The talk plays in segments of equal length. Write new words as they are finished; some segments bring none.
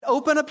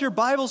Open up your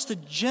Bibles to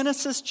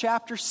Genesis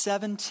chapter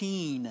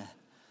 17.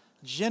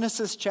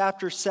 Genesis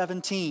chapter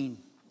 17.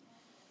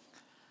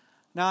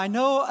 Now, I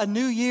know a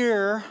new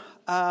year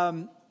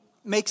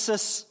makes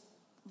us,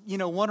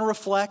 want to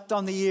reflect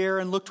on the year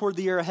and look toward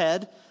the year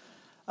ahead.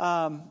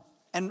 And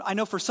I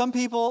know for some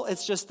people,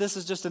 this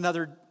is just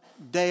another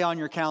day on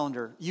your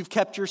calendar. You've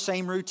kept your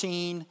same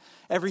routine.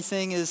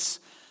 Everything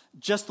is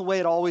just the way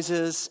it always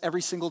is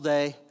every single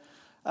day.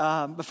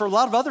 But for a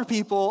lot of other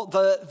people,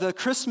 the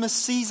Christmas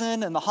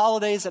season and the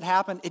holidays that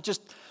happen, it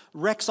just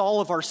wrecks all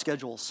of our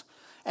schedules.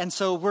 And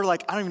so we're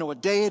like, I don't even know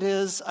what day it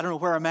is. I don't know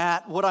where I'm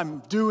at, what I'm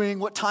doing,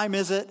 what time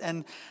is it.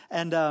 And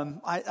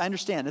I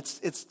understand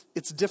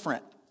it's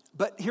different.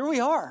 But here we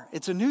are.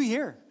 It's a new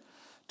year,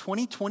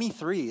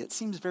 2023. It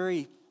seems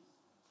very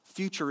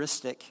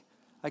futuristic.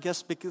 I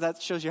guess because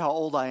that shows you how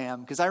old I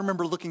am. Because I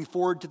remember looking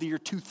forward to the year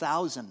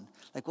 2000.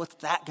 Like, what's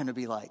that going to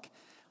be like?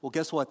 Well,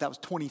 guess what? That was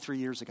 23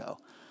 years ago.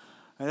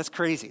 That's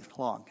crazy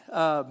long.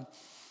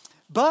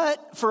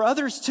 But for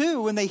others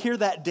too, when they hear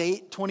that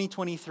date,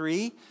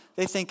 2023,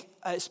 they think,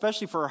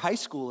 especially for our high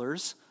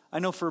schoolers, I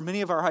know for many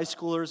of our high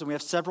schoolers, and we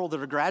have several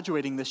that are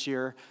graduating this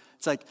year,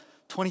 it's like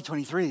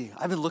 2023.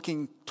 I've been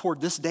looking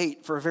toward this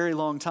date for a very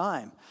long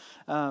time.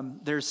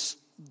 There's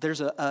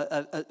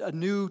a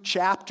new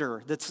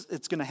chapter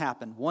it's going to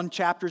happen. One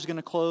chapter is going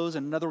to close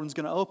and another one's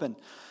going to open.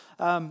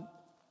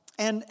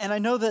 And I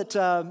know that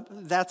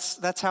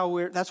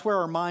that's where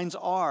our minds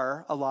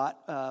are a lot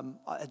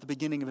at the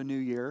beginning of a new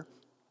year.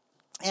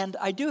 And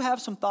I do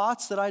have some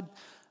thoughts that I'd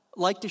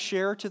like to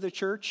share to the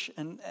church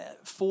and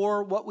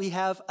for what we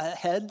have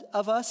ahead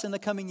of us in the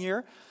coming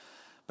year.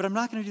 But I'm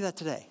not going to do that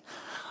today.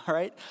 All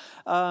right.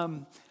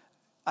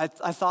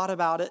 I thought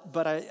about it,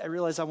 but I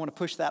realized I want to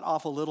push that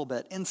off a little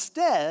bit.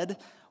 Instead,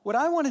 what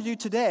I want to do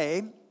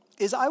today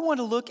is I want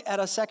to look at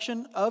a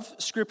section of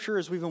Scripture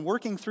as we've been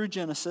working through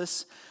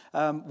Genesis.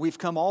 We've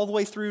come all the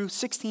way through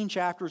 16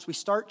 chapters. We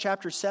start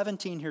chapter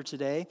 17 here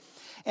today.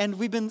 And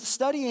we've been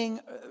studying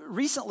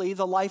recently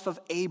the life of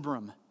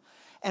Abram.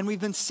 And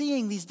we've been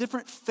seeing these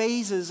different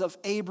phases of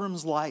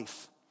Abram's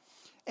life.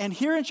 And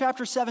here in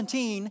chapter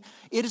 17,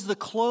 it is the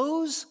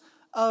close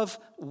of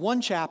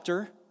one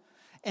chapter,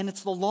 and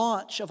it's the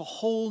launch of a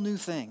whole new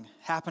thing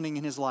happening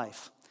in his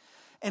life.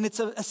 And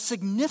it's a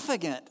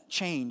significant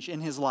change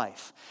in his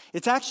life.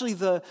 It's actually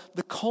the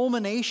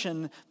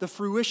culmination, the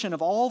fruition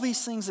of all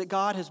these things that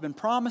God has been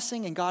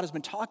promising and God has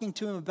been talking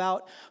to him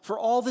about for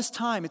all this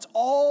time. It's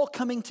all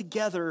coming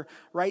together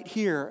right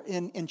here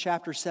in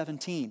chapter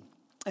 17.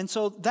 And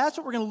so that's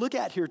what we're going to look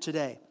at here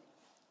today.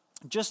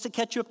 Just to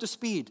catch you up to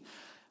speed.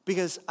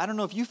 Because I don't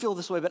know if you feel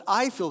this way, but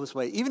I feel this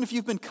way. Even if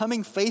you've been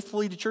coming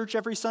faithfully to church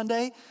every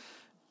Sunday,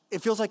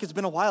 it feels like it's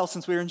been a while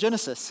since we were in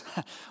Genesis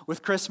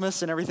with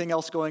Christmas and everything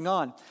else going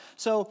on.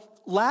 So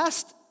the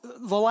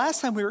last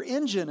time we were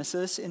in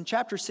Genesis, in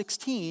chapter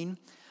 16,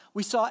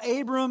 we saw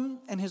Abram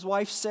and his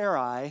wife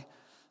Sarai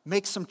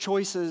make some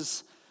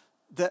choices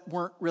that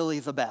weren't really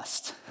the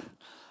best.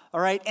 All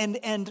right,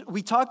 and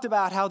we talked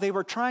about how they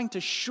were trying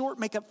to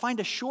find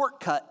a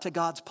shortcut to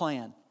God's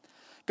plan.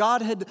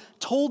 God had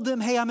told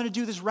them, hey, I'm going to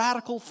do this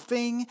radical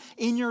thing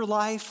in your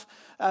life.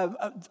 I'm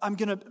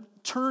going to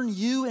turn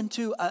you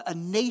into a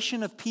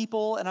nation of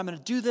people, and I'm going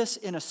to do this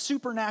in a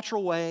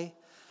supernatural way.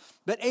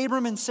 But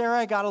Abram and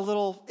Sarai got a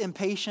little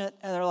impatient,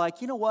 and they're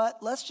like, you know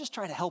what? Let's just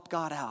try to help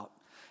God out,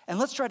 and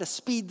let's try to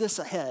speed this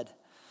ahead.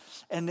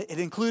 And it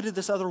included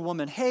this other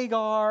woman,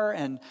 Hagar,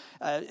 and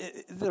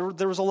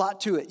there was a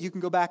lot to it. You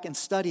can go back and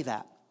study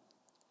that.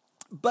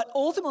 But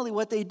ultimately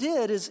what they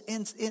did is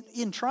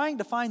in trying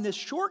to find this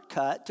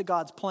shortcut to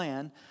God's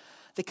plan,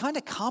 they kind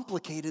of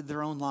complicated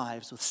their own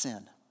lives with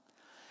sin.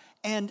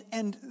 And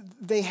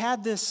they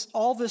had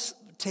all this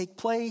take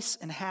place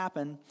and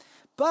happen.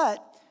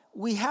 But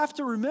we have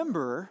to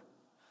remember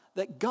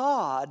that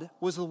God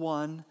was the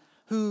one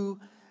who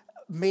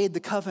made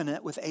the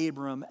covenant with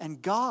Abram,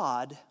 and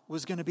God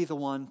was going to be the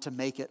one to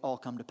make it all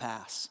come to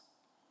pass.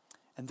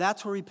 And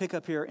that's where we pick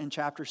up here in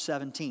chapter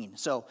 17.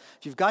 So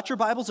if you've got your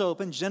Bibles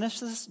open,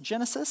 Genesis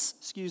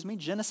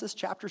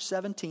chapter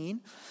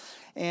 17,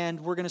 and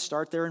we're going to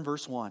start there in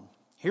verse 1.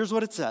 Here's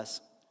what it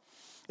says.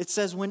 It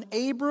says, when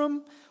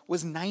Abram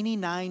was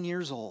 99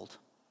 years old,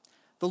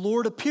 the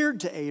Lord appeared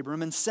to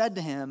Abram and said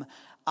to him,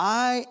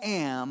 I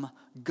am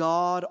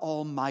God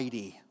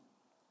Almighty.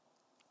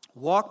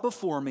 Walk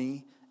before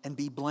me and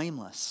be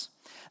blameless,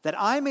 that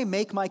I may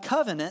make my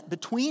covenant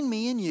between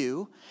me and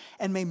you,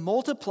 and may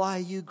multiply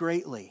you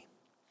greatly.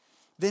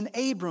 Then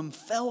Abram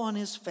fell on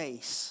his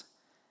face,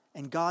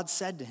 and God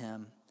said to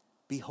him,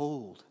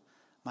 behold,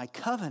 my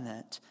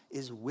covenant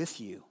is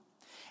with you,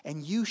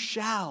 and you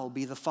shall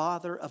be the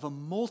father of a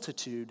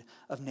multitude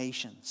of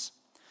nations.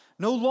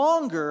 No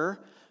longer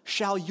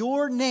shall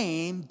your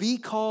name be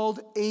called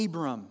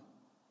Abram,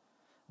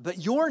 but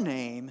your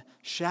name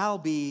shall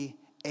be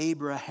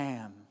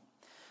Abraham.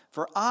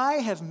 For I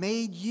have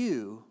made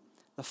you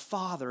the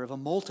father of a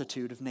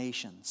multitude of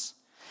nations.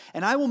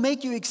 And I will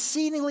make you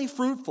exceedingly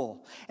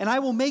fruitful, and I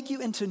will make you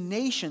into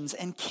nations,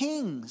 and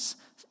kings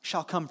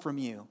shall come from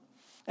you.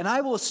 And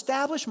I will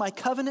establish my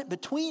covenant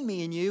between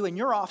me and you and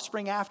your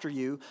offspring after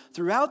you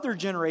throughout their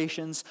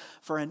generations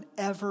for an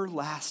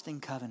everlasting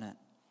covenant,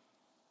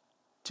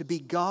 to be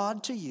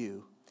God to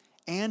you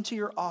and to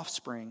your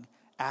offspring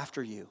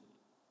after you.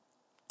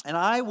 And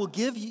I will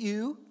give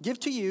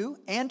to you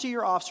and to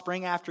your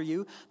offspring after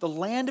you the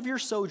land of your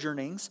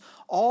sojournings,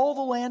 all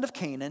the land of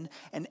Canaan,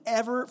 and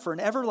for an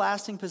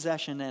everlasting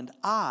possession, and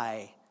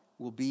I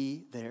will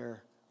be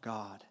their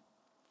God.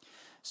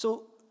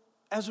 So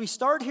as we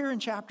start here in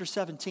chapter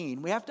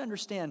 17, we have to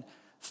understand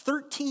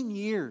 13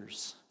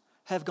 years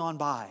have gone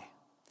by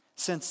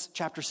since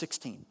chapter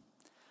 16.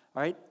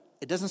 All right?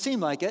 It doesn't seem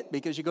like it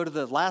because you go to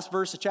the last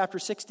verse of chapter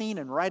 16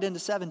 and right into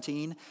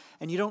 17,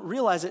 and you don't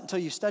realize it until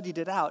you studied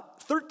it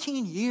out.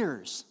 13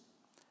 years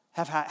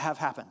have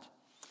happened.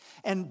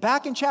 And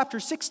back in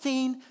chapter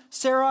 16,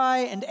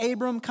 Sarai and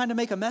Abram kind of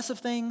make a mess of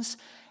things.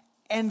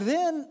 And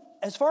then,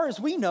 as far as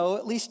we know,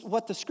 at least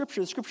what the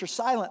scripture's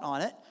silent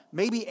on it.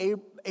 Maybe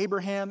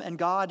Abraham and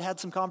God had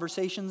some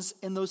conversations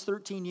in those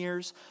 13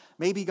 years.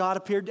 Maybe God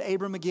appeared to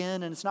Abram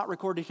again, and it's not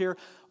recorded here.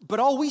 But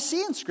all we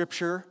see in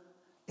Scripture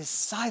is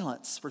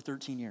silence for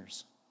 13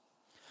 years.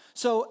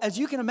 So as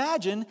you can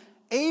imagine,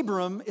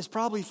 Abram is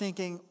probably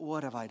thinking,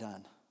 what have I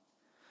done?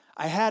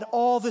 I had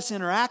all this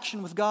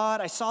interaction with God.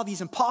 I saw these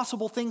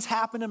impossible things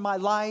happen in my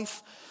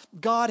life.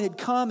 God had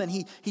come and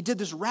he did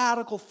this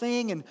radical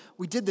thing, and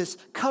we did this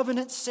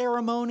covenant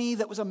ceremony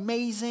that was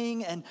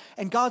amazing, and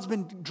God's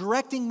been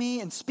directing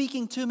me and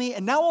speaking to me,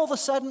 and now all of a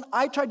sudden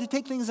I tried to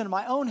take things into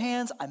my own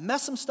hands. I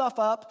messed some stuff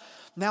up.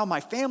 Now my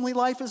family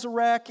life is a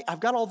wreck. I've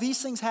got all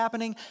these things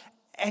happening,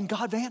 and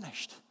God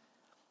vanished.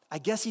 I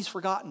guess he's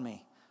forgotten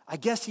me. I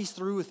guess he's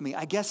through with me.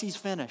 I guess he's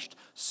finished.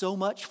 So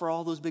much for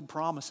all those big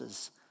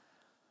promises.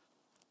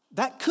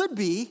 That could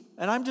be,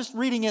 and I'm just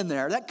reading in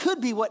there, that could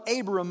be what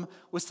Abram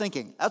was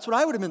thinking. That's what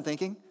I would have been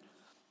thinking.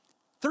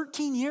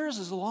 13 years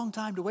is a long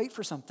time to wait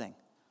for something.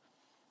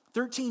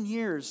 13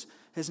 years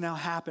has now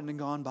happened and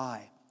gone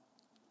by.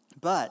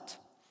 But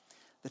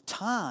the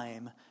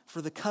time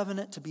for the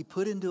covenant to be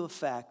put into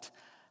effect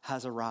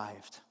has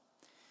arrived.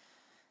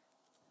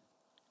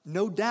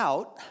 No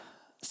doubt,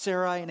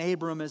 Sarai and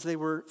Abram, as they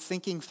were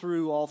thinking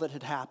through all that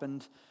had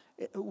happened,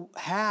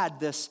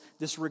 had this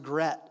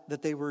regret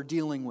that they were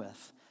dealing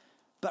with.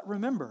 But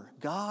remember,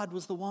 God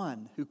was the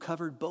one who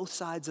covered both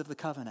sides of the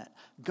covenant.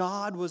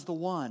 God was the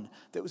one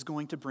that was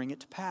going to bring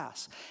it to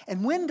pass.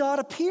 And when God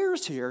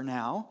appears here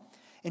now,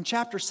 in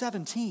chapter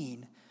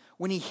 17,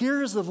 when he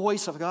hears the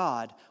voice of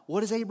God, what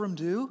does Abram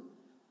do?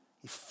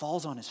 He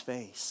falls on his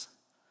face.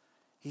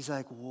 He's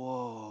like,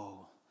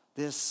 whoa,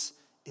 this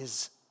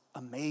is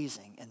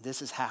amazing, and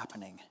this is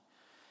happening.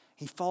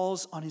 He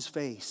falls on his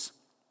face.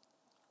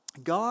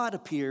 God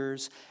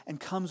appears and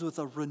comes with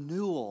a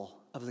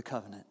renewal of the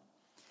covenant.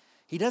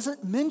 He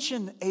doesn't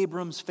mention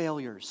Abram's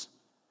failures.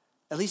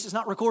 At least it's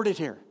not recorded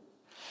here.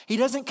 He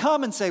doesn't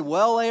come and say,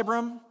 well,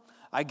 Abram,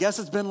 I guess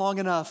it's been long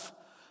enough.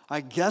 I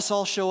guess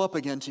I'll show up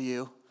again to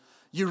you.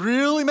 You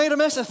really made a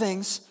mess of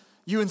things,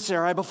 you and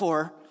Sarai,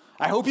 before.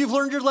 I hope you've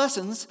learned your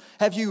lessons.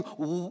 Have you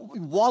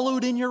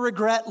wallowed in your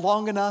regret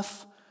long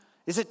enough?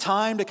 Is it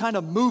time to kind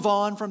of move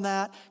on from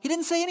that? He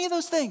didn't say any of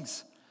those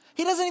things.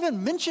 He doesn't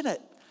even mention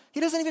it. He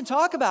doesn't even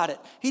talk about it.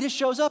 He just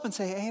shows up and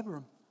says, hey,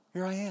 Abram,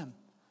 here I am.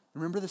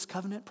 Remember this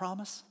covenant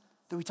promise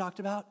that we talked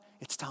about?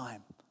 It's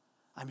time.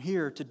 I'm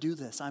here to do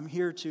this. I'm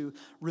here to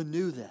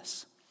renew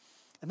this.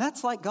 And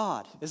that's like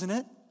God, isn't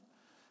it?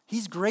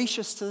 He's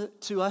gracious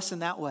to us in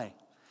that way.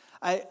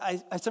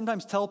 I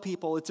sometimes tell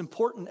people it's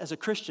important as a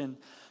Christian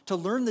to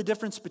learn the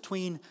difference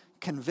between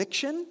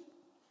conviction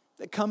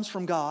that comes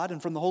from God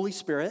and from the Holy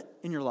Spirit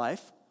in your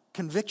life,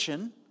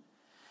 conviction,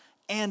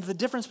 and the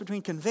difference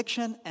between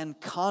conviction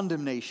and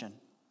condemnation.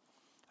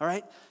 All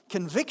right?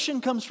 Conviction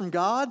comes from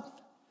God.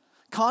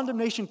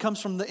 Condemnation comes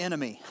from the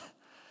enemy.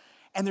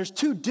 And there's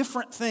two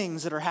different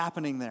things that are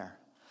happening there.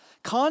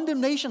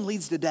 Condemnation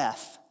leads to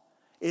death.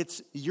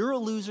 It's, you're a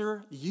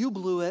loser, you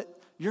blew it,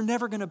 you're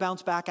never going to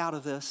bounce back out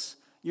of this.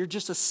 You're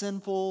just a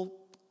sinful,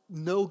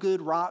 no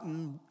good,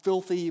 rotten,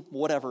 filthy,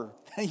 whatever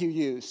you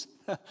use.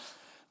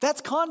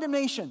 That's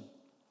condemnation.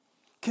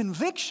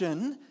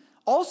 Conviction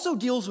also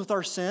deals with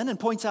our sin and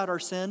points out our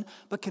sin,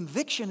 but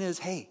conviction is,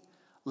 hey,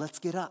 let's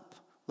get up.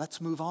 Let's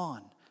move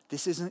on.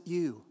 This isn't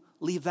you.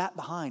 Leave that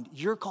behind.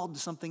 You're called to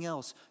something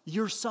else.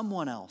 You're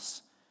someone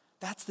else.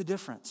 That's the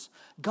difference.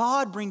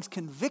 God brings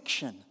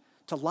conviction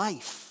to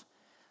life.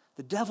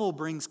 The devil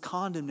brings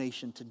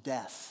condemnation to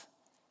death.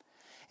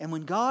 And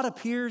when God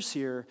appears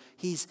here,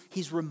 he's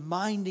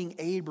reminding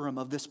Abram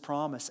of this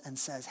promise and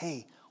says,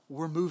 hey,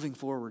 we're moving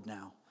forward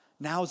now.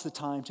 Now's the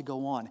time to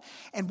go on.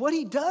 And what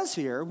he does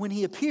here when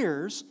he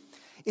appears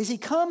is he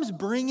comes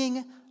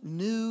bringing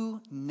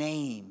new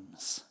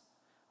names.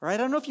 Right? I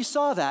don't know if you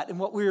saw that in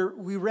what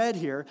we read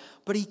here,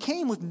 but he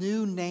came with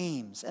new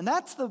names. And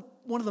that's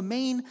one of the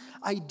main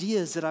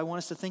ideas that I want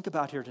us to think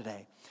about here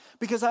today.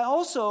 Because I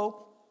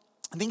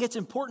think it's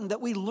important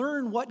that we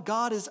learn what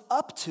God is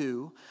up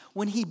to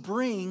when he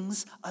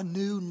brings a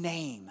new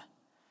name.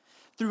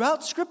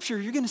 Throughout Scripture,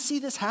 you're going to see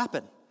this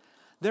happen.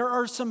 There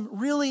are some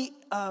really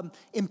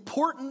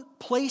important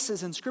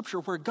places in Scripture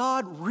where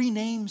God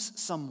renames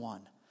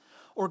someone,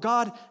 or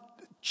God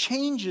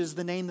changes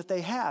the name that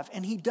they have.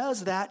 And he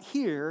does that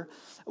here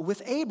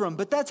with Abram.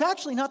 But that's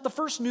actually not the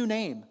first new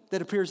name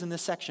that appears in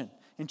this section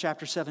in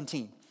chapter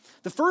 17.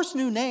 The first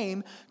new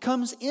name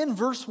comes in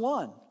verse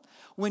 1,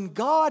 when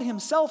God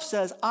himself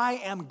says, I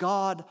am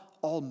God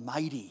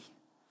Almighty.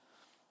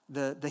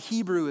 The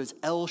Hebrew is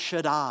El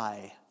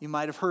Shaddai. You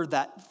might have heard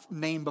that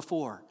name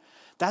before.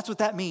 That's what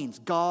that means,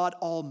 God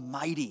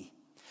Almighty.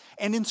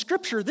 And in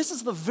Scripture, this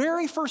is the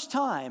very first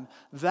time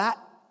that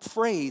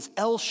phrase,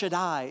 El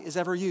Shaddai, is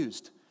ever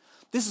used.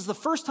 This is the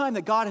first time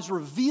that God has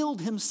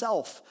revealed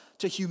himself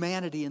to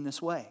humanity in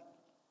this way.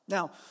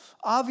 Now,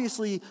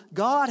 obviously,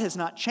 God has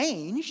not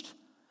changed,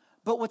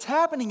 but what's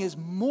happening is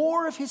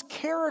more of his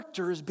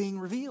character is being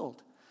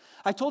revealed.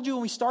 I told you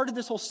when we started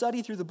this whole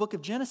study through the book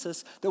of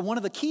Genesis that one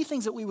of the key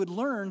things that we would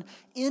learn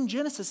in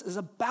Genesis is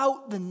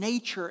about the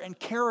nature and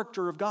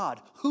character of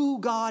God, who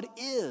God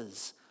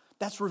is.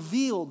 That's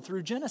revealed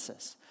through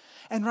Genesis.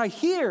 And right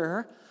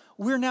here,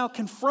 we're now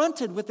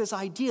confronted with this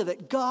idea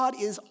that God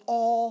is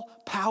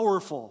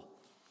all-powerful.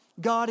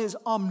 God is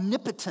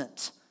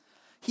omnipotent.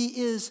 He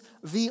is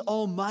the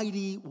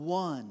Almighty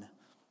One.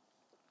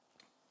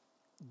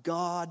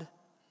 God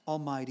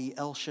Almighty,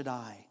 El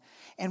Shaddai.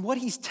 And what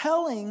he's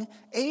telling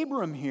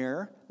Abram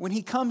here, when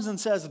he comes and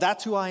says,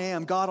 that's who I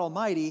am, God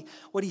Almighty,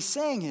 what he's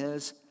saying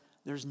is,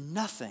 there's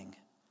nothing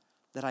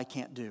that I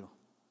can't do.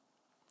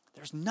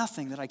 There's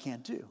nothing that I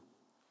can't do.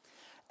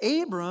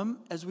 Abram,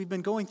 as we've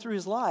been going through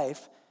his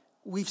life,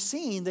 we've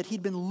seen that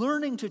he'd been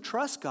learning to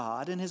trust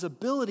God and his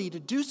ability to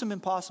do some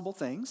impossible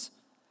things.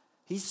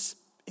 He's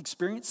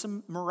experienced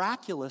some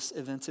miraculous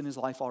events in his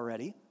life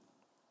already.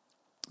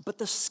 But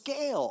the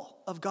scale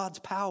of God's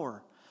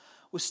power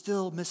was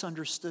still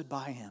misunderstood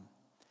by him.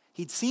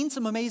 He'd seen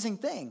some amazing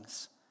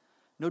things,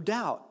 no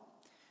doubt,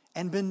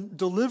 and been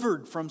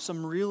delivered from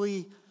some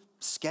really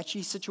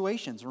sketchy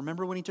situations.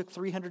 Remember when he took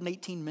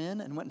 318 men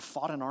and went and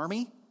fought an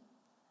army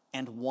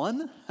and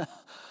won?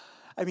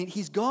 I mean,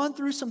 he's gone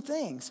through some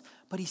things,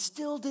 but he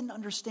still didn't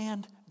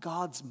understand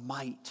God's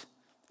might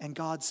and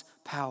God's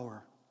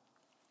power.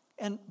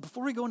 And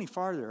before we go any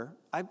farther,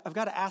 I've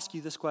got to ask you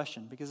this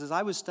question, because as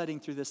I was studying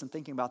through this and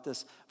thinking about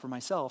this for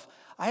myself,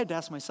 I had to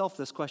ask myself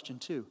this question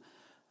too.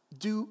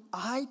 Do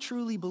you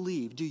truly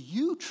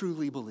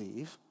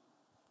believe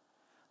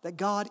that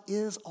God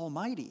is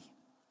almighty?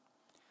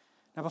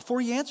 Now,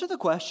 before you answer the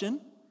question,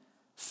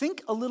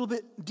 think a little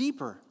bit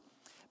deeper.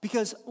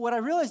 Because what I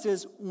realized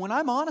is, when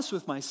I'm honest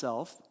with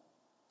myself,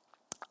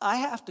 I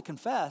have to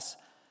confess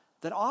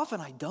that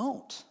often I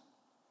don't.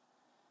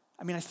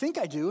 I mean, I think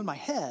I do in my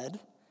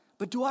head,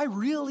 but do I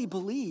really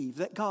believe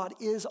that God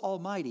is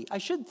almighty? I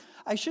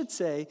should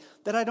say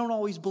that I don't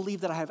always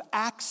believe that I have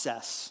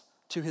access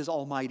to his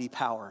almighty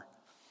power.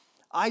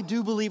 I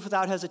do believe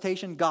without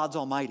hesitation God's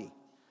almighty.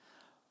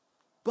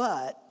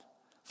 But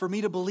for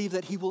me to believe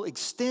that he will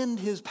extend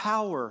his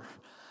power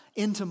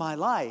into my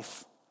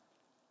life,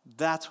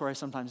 that's where I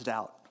sometimes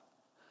doubt.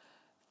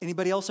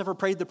 Anybody else ever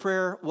prayed the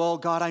prayer, well,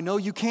 God, I know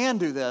you can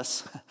do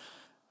this,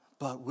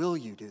 but will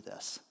you do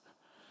this?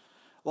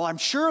 Well, I'm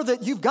sure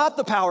that you've got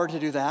the power to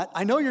do that.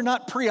 I know you're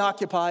not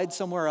preoccupied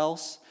somewhere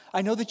else.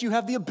 I know that you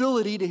have the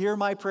ability to hear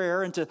my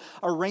prayer and to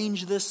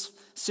arrange this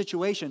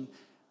situation.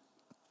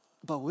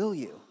 But will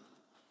you?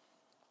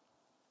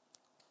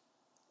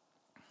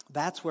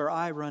 That's where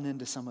I run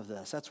into some of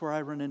this. That's where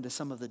I run into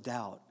some of the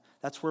doubt.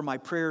 That's where my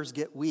prayers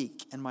get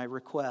weak and my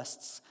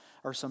requests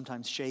are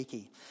sometimes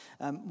shaky.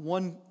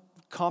 One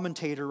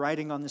commentator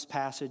writing on this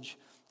passage,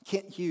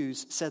 Kent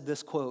Hughes, said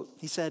this quote.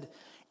 He said,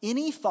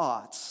 "Any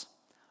thoughts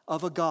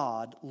of a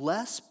God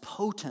less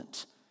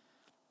potent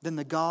than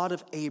the God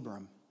of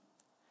Abram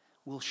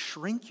will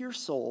shrink your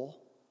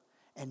soul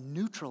and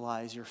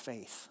neutralize your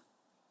faith."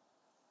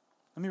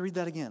 Let me read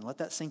that again. Let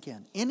that sink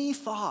in. Any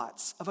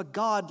thoughts of a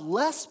God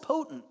less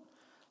potent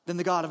than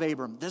the God of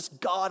Abram, this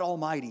God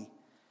Almighty,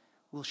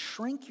 will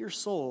shrink your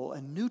soul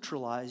and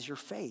neutralize your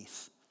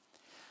faith.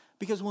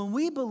 Because when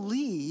we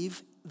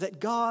believe that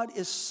God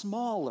is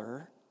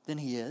smaller than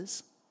he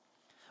is,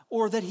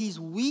 or that he's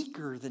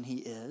weaker than he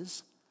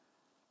is,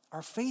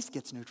 our faith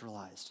gets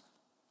neutralized.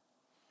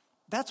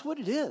 That's what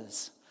it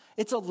is.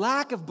 It's a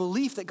lack of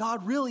belief that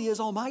God really is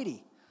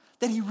almighty,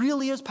 that he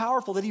really is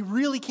powerful, that he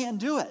really can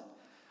do it.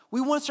 We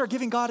want to start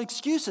giving God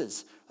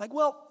excuses. Like,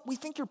 well, we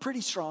think you're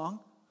pretty strong.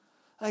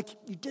 Like,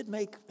 you did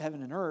make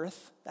heaven and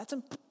earth.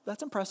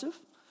 That's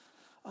impressive.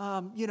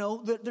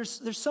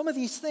 There's some of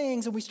these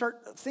things, and we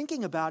start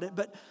thinking about it.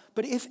 But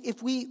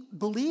if we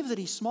believe that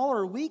he's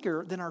smaller or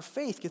weaker, then our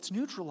faith gets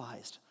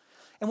neutralized.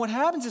 And what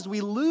happens is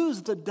we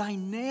lose the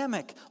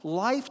dynamic,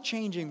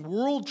 life-changing,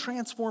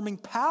 world-transforming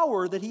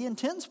power that he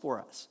intends for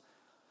us.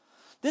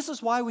 This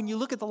is why when you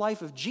look at the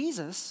life of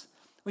Jesus,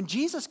 when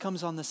Jesus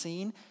comes on the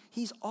scene,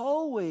 he's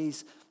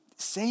always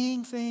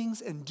saying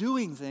things and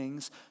doing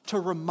things to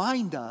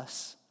remind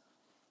us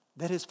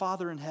that his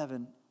Father in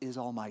heaven is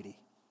almighty.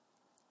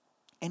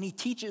 And he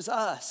teaches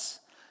us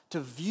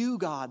to view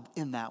God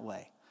in that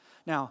way.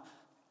 Now,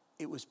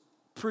 it was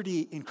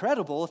pretty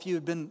incredible if you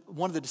had been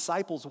one of the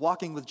disciples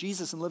walking with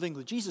Jesus and living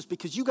with Jesus,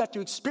 because you got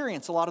to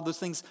experience a lot of those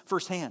things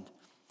firsthand.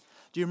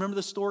 Do you remember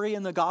the story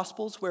in the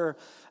Gospels where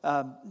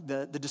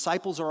the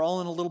disciples are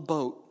all in a little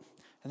boat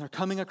and they're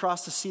coming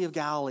across the Sea of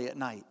Galilee at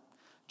night?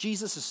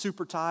 Jesus is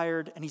super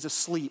tired and he's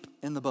asleep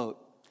in the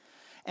boat.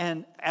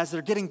 And as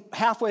they're getting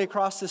halfway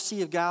across the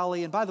Sea of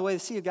Galilee, and by the way, the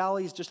Sea of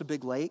Galilee is just a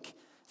big lake.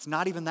 It's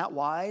not even that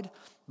wide,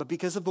 but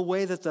because of the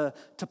way that the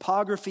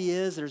topography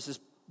is, there's this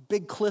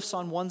big cliffs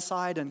on one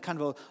side and kind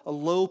of a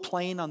low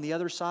plain on the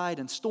other side,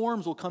 and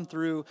storms will come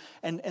through,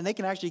 and they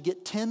can actually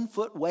get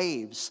 10-foot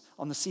waves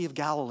on the Sea of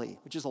Galilee,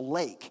 which is a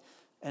lake,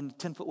 and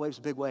 10-foot waves is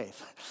a big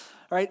wave.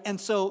 All right, and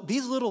so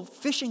these little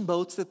fishing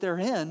boats that they're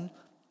in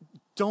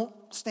don't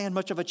stand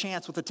much of a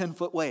chance with a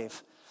 10-foot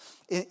wave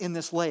in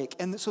this lake.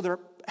 And so they're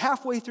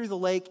halfway through the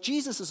lake.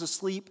 Jesus is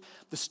asleep.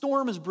 The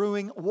storm is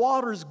brewing.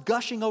 Water's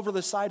gushing over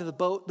the side of the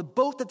boat. The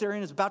boat that they're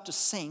in is about to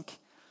sink.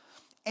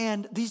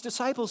 And these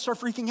disciples start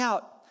freaking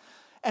out.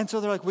 And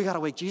so they're like, we got to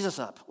wake Jesus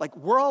up. Like,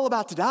 we're all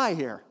about to die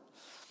here.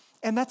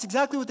 And that's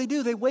exactly what they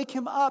do. They wake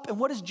him up. And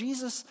what does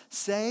Jesus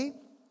say?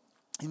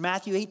 In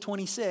Matthew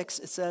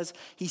 8:26, it says,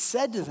 he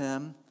said to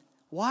them,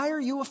 why are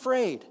you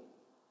afraid,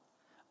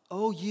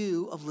 O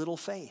you of little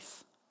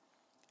faith?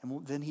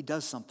 And then he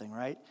does something,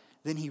 right?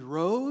 Then he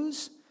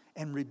rose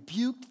and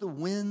rebuked the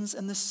winds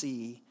and the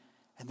sea,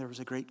 and there was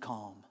a great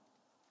calm.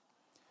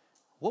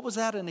 What was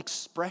that an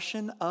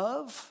expression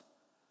of?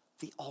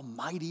 The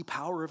almighty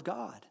power of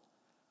God.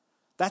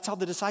 That's how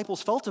the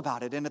disciples felt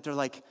about it. And that they're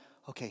like,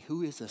 okay,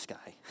 who is this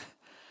guy?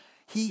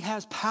 He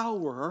has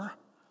power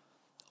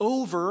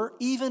over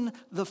even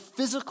the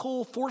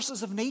physical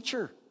forces of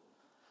nature.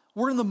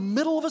 We're in the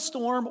middle of a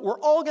storm. We're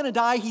all going to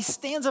die. He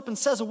stands up and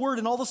says a word,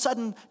 and all of a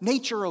sudden,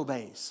 nature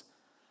obeys.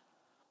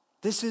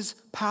 This is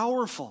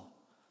powerful.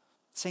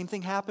 Same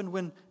thing happened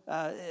when,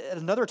 at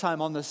another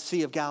time on the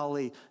Sea of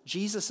Galilee,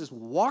 Jesus is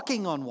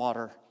walking on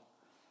water.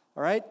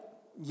 All right?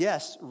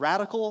 Yes,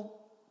 radical,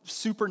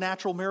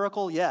 supernatural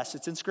miracle. Yes,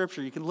 it's in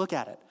Scripture. You can look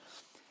at it.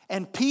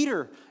 And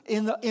Peter,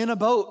 in a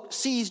boat,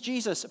 sees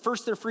Jesus. At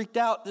first, they're freaked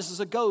out. This is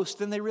a ghost.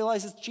 Then they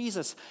realize it's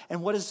Jesus.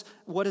 And what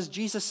does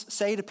Jesus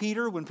say to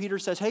Peter when Peter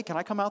says, hey, can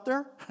I come out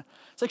there?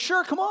 It's like,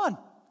 sure, come on.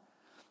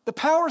 The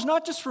power's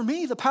not just for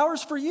me. The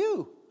power's for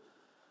you.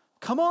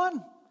 Come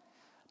on.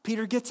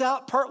 Peter gets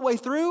out partway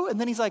through, and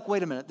then he's like,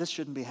 wait a minute, this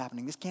shouldn't be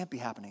happening. This can't be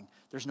happening.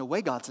 There's no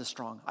way God's this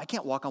strong. I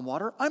can't walk on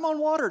water. I'm on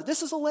water.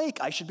 This is a lake.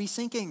 I should be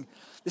sinking.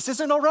 This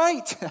isn't all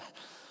right.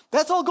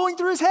 That's all going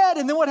through his head.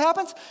 And then what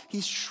happens?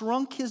 He's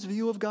shrunk his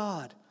view of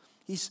God.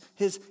 His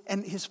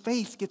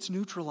faith gets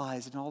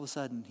neutralized, and all of a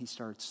sudden he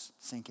starts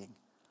sinking.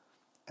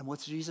 And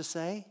what's Jesus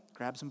say?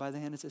 Grabs him by the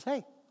hand and says,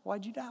 hey,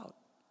 why'd you doubt?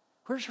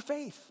 Where's your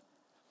faith?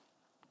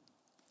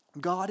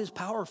 God is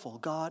powerful.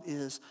 God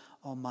is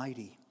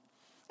almighty.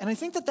 And I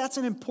think that that's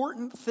an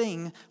important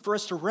thing for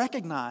us to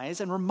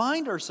recognize and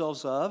remind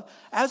ourselves of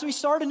as we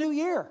start a new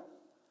year.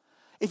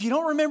 If you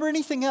don't remember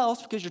anything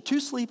else because you're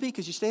too sleepy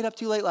because you stayed up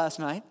too late last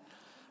night,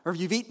 or if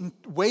you've eaten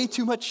way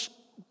too much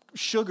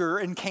sugar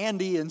and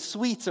candy and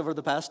sweets over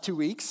the past 2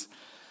 weeks,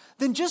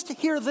 then just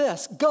hear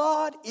this.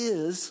 God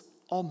is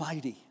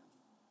almighty.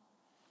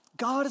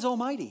 God is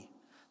almighty.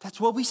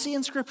 That's what we see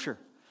in Scripture.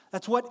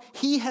 That's what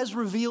he has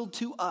revealed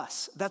to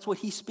us. That's what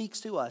he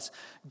speaks to us.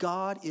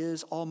 God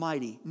is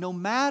almighty. No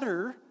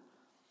matter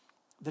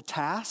the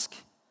task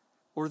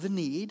or the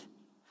need,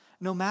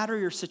 no matter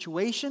your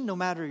situation, no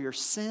matter your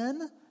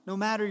sin, no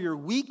matter your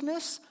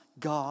weakness,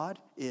 God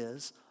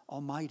is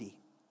almighty.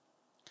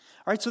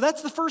 All right, so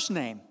that's the first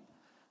name,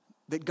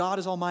 that God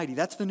is almighty.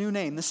 That's the new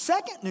name. The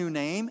second new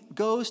name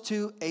goes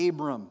to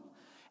Abram.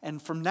 And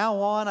from now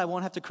on, I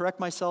won't have to correct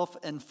myself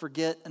and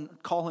forget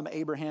and call him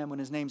Abraham when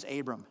his name's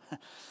Abram.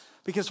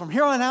 Because from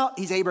here on out,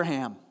 he's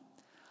Abraham.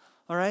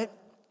 All right?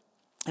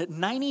 At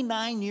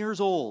 99 years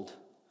old,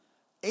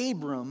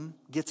 Abram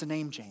gets a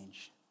name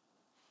change.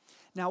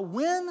 Now,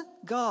 when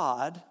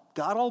God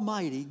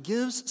Almighty,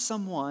 gives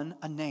someone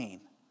a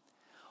name,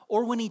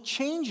 or when he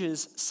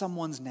changes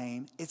someone's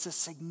name, it's a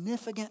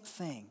significant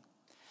thing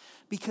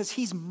because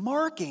he's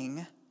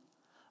marking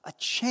a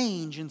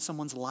change in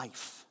someone's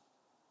life.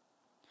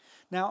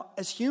 Now,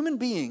 as human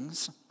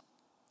beings,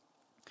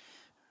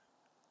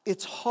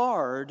 it's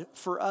hard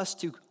for us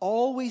to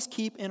always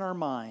keep in our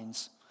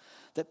minds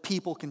that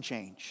people can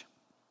change.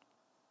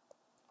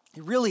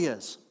 It really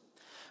is.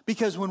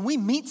 Because when we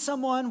meet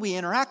someone, we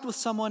interact with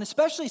someone,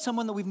 especially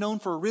someone that we've known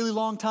for a really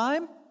long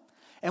time,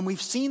 and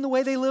we've seen the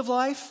way they live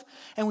life,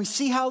 and we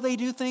see how they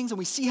do things, and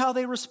we see how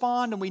they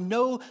respond, and we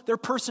know their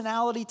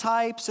personality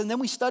types, and then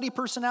we study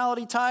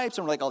personality types,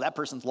 and we're like, oh, that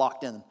person's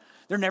locked in.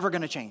 They're never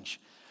going to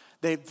change.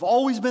 They've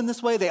always been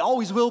this way. They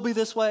always will be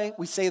this way.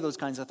 We say those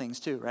kinds of things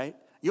too, right?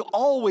 You'll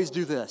always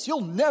do this.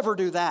 You'll never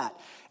do that.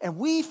 And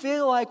we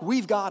feel like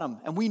we've got them,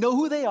 and we know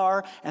who they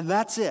are, and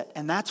that's it,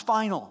 and that's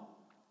final.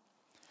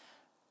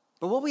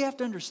 But what we have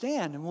to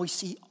understand, and we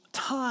see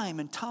time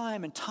and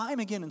time and time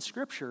again in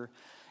Scripture,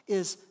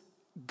 is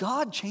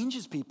God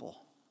changes people.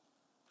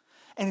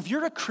 And if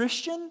you're a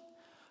Christian,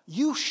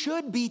 you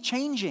should be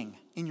changing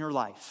in your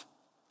life.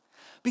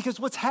 Because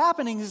what's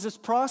happening is this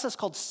process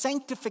called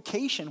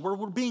sanctification, where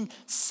we're being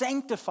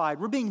sanctified.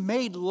 We're being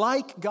made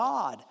like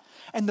God.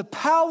 And the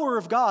power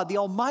of God, the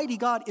Almighty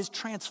God, is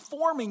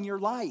transforming your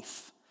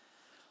life.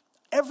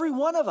 Every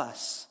one of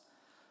us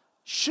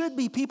should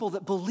be people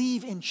that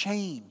believe in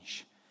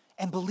change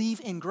and believe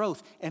in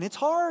growth. And it's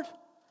hard.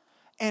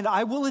 And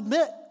I will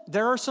admit,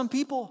 there are some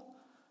people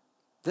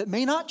that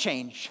may not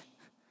change.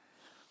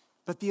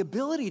 But the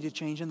ability to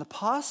change and the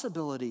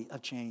possibility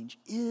of change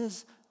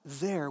is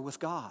there with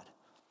God.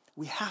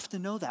 We have to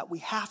know that. We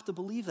have to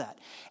believe that.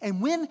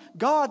 And when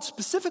God,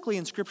 specifically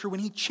in Scripture, when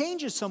he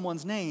changes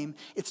someone's name,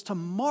 it's to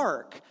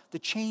mark the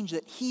change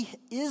that he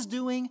is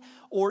doing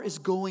or is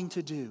going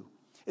to do.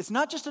 It's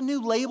not just a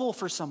new label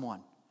for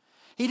someone.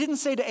 He didn't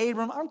say to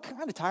Abram, I'm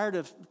kind of tired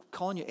of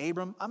calling you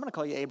Abram. I'm going to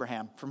call you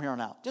Abraham from here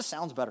on out. Just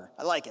sounds better.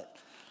 I like it.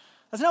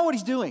 That's not what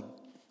he's doing.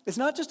 It's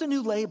not just a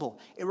new label.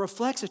 It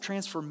reflects a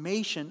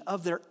transformation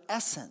of their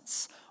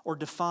essence or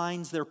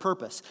defines their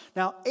purpose.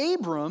 Now,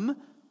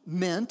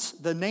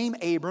 the name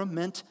Abram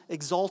meant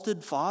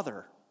exalted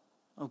father,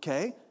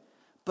 okay?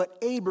 But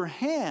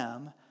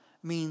Abraham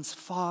means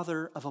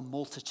father of a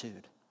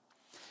multitude.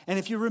 And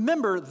if you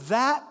remember,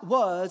 that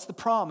was the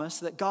promise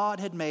that God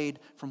had made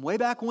from way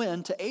back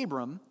when to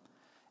Abram,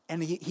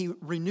 and he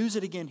renews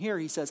it again here.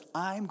 He says,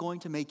 I'm going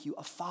to make you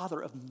a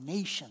father of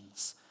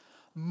nations.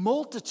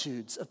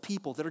 Multitudes of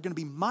people that are going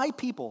to be my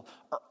people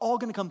are all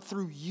going to come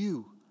through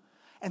you.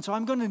 And so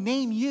I'm going to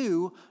name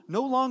you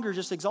no longer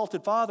just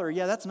exalted father.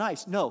 Yeah, that's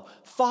nice. No,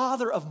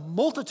 father of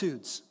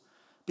multitudes.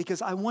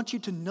 Because I want you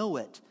to know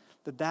it,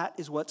 that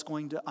is what's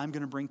I'm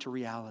going to bring to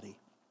reality.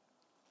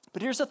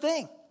 But here's the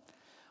thing.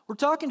 We're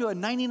talking to a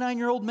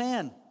 99-year-old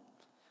man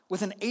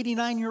with an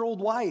 89-year-old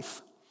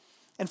wife.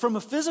 And from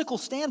a physical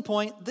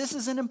standpoint, this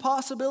is an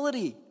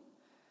impossibility.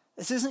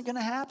 This isn't going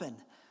to happen.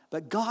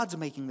 But God's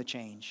making the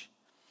change.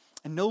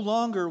 And no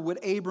longer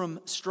would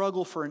Abram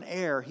struggle for an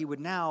heir. He would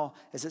now,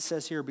 as it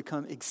says here,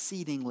 become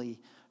exceedingly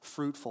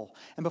fruitful.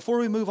 And before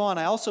we move on,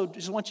 I also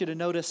just want you to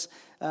notice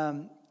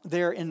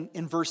there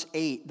in verse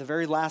 8, the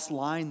very last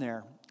line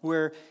there,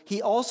 where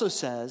he also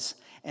says,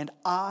 and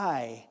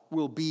I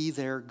will be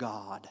their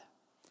God.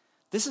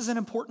 This is an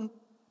important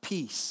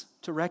piece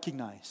to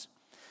recognize.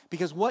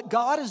 Because what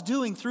God is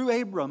doing through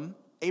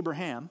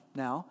Abraham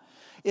now,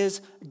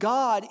 is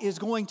God is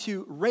going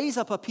to raise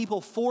up a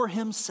people for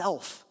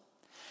himself.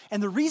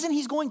 And the reason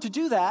he's going to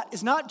do that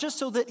is not just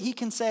so that he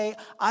can say,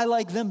 I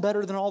like them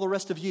better than all the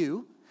rest of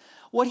you.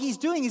 What he's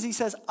doing is he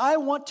says, I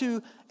want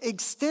to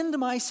extend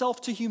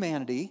myself to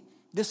humanity,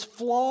 this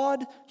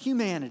flawed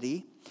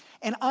humanity,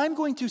 and I'm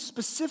going to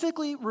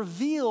specifically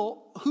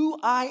reveal who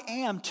I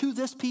am to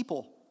this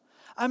people.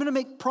 I'm going to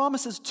make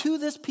promises to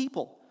this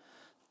people,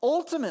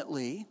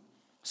 ultimately,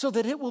 so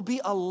that it will be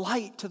a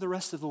light to the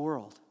rest of the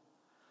world.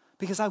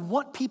 Because I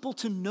want people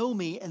to know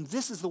me, and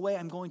this is the way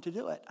I'm going to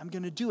do it. I'm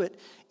going to do it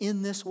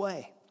in this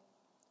way.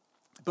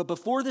 But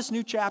before this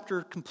new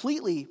chapter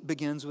completely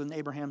begins with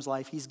Abraham's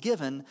life, he's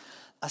given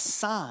a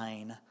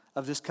sign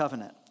of this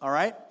covenant, all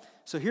right?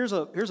 So here's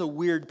a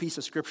weird piece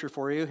of scripture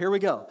for you. Here we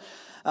go.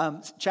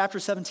 Chapter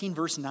 17,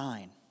 verse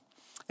 9.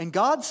 And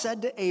God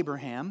said to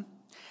Abraham,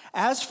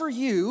 as for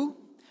you,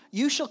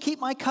 you shall keep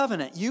my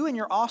covenant, you and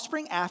your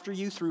offspring after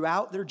you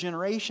throughout their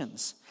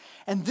generations.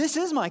 And this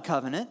is my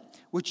covenant,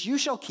 which you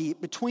shall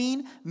keep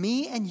between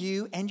me and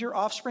you and your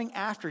offspring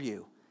after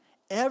you.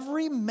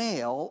 Every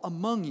male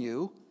among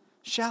you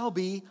shall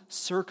be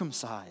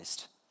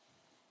circumcised.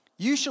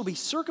 You shall be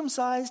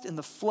circumcised in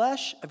the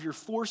flesh of your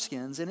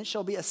foreskins, and it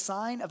shall be a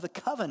sign of the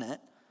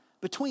covenant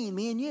between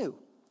me and you.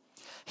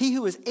 He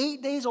who is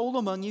 8 days old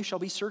among you shall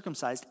be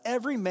circumcised,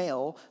 every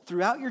male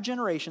throughout your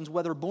generations,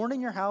 whether born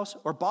in your house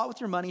or bought with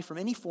your money from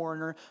any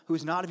foreigner who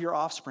is not of your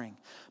offspring.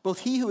 Both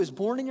he who is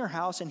born in your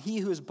house and he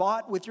who is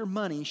bought with your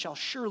money shall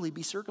surely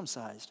be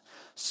circumcised.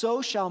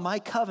 So shall my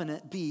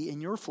covenant be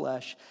in your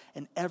flesh,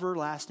 an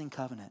everlasting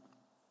covenant.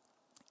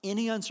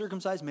 Any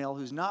uncircumcised male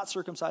who is not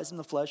circumcised in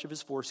the flesh of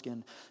his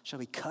foreskin shall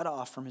be cut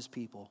off from his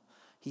people.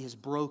 He has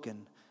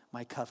broken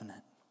my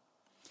covenant.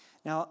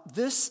 Now,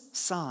 this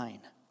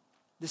sign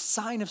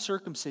of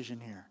circumcision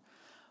here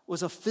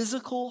was a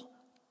physical,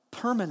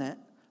 permanent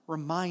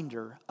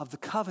reminder of the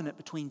covenant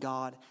between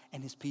God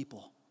and his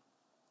people.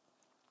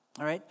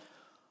 All right?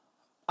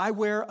 I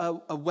wear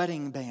a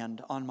wedding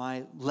band on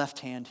my left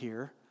hand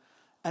here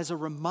as a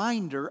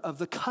reminder of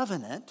the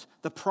covenant,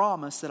 the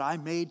promise that I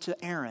made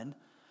to Aaron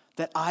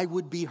that I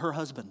would be her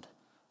husband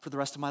for the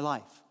rest of my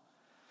life.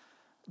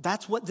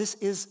 That's what this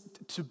is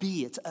to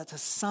be. It's a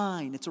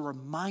sign, it's a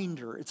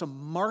reminder, it's a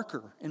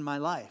marker in my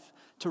life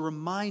to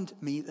remind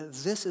me that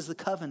this is the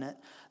covenant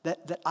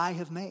that I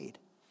have made.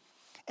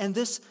 And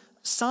this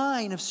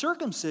sign of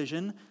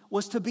circumcision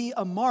was to be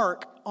a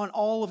mark on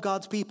all of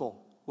God's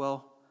people.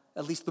 Well,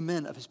 at least the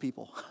men of his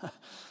people.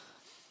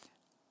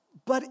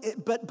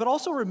 But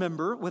also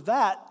remember with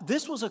that,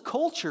 this was a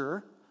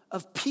culture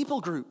of people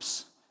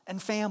groups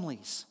and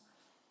families.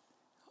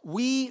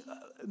 We,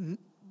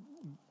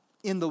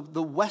 in the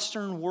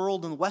Western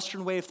world and the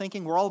Western way of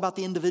thinking, we're all about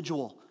the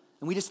individual.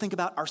 And we just think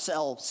about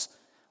ourselves.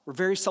 were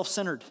very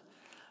self-centered.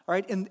 All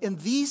right, in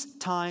these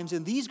times,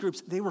 in these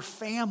groups, they were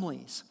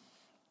families.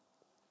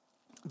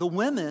 The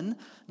women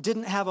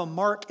didn't have a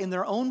mark in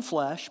their own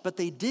flesh, but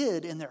they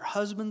did in their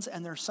husbands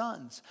and their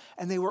sons.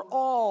 And they were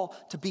all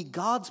to be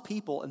God's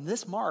people, and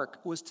this mark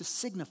was to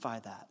signify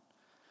that.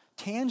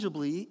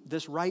 Tangibly,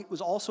 this rite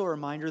was also a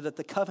reminder that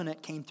the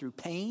covenant came through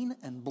pain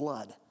and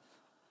blood.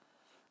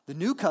 The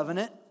new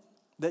covenant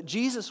that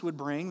Jesus would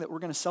bring, that we're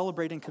going to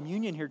celebrate in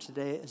communion here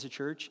today as a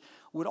church,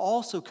 would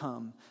also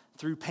come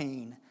through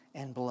pain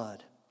and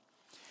blood.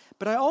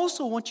 But I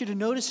also want you to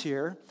notice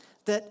here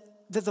that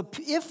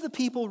if the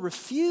people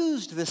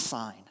refused this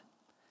sign,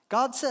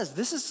 God says,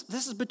 this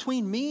is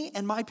between me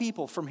and my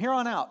people from here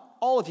on out,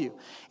 all of you.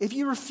 If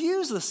you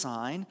refuse the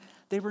sign,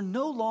 they were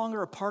no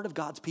longer a part of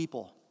God's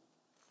people.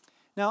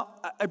 Now,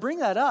 I bring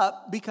that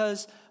up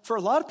because for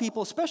a lot of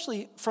people,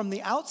 especially from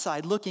the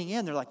outside looking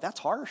in, they're like, that's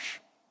harsh.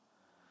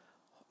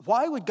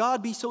 Why would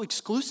God be so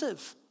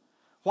exclusive?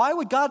 Why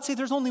would God say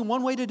there's only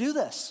one way to do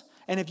this?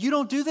 And if you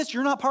don't do this,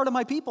 you're not part of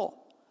my people.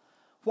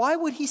 Why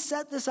would he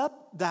set this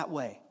up that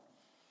way?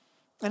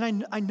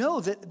 And I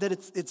know that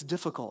it's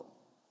difficult.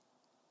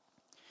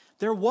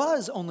 There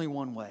was only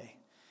one way.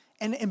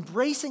 And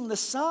embracing the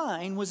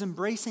sign was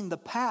embracing the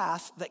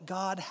path that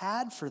God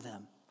had for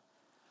them.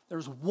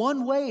 There's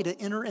one way to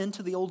enter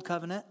into the old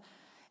covenant.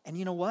 And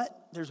you know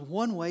what? There's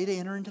one way to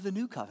enter into the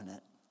new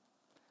covenant.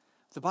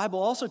 The Bible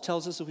also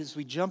tells us, as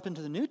we jump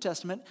into the New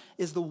Testament,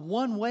 is the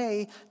one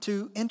way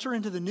to enter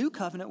into the new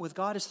covenant with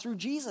God is through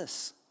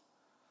Jesus.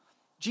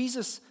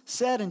 Jesus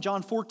said in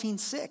John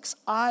 14:6,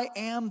 I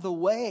am the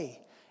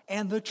way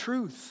and the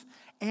truth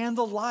and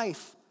the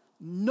life.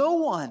 No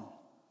one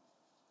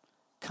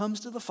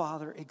comes to the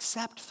Father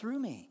except through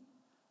me.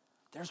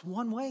 There's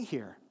one way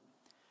here.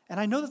 And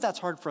I know that that's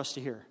hard for us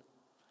to hear.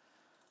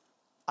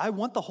 I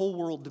want the whole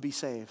world to be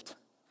saved.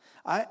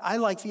 I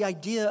like the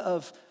idea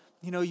of,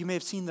 you may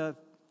have seen the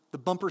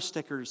bumper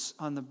stickers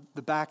on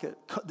the back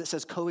that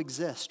says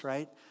coexist,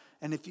 right?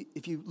 And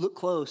if you look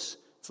close,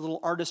 it's a little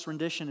artist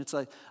rendition. It's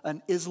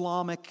an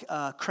Islamic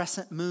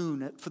crescent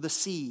moon for the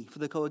sea, for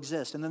the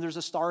coexist. And then there's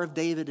a Star of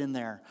David in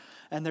there.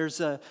 And there's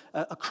a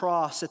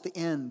cross at the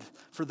end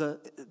for the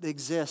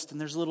exist.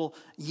 And there's a little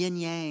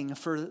yin-yang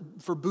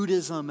for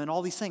Buddhism and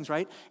all these things,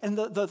 right? And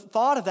the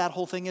thought of that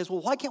whole thing is,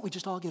 well, why can't we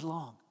just all get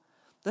along?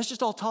 Let's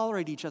just all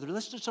tolerate each other.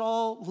 Let's just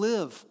all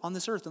live on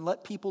this earth and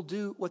let people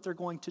do what they're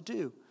going to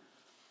do.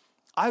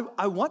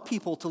 I want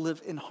people to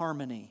live in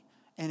harmony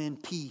and in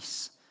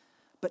peace.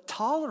 But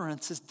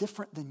tolerance is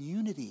different than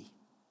unity.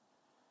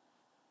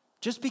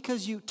 Just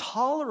because you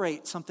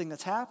tolerate something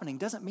that's happening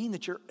doesn't mean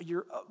that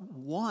you're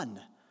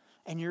one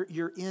and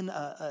you're in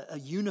a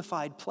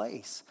unified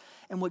place.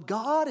 And what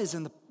God is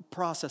in the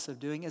process of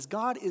doing is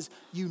God is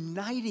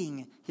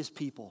uniting his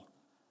people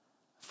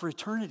for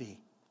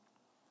eternity.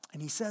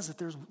 And he says that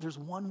there's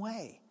one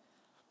way.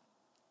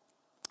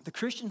 The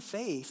Christian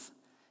faith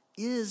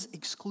is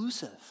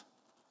exclusive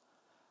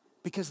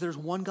because there's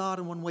one God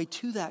and one way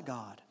to that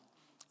God.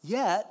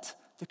 Yet,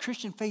 the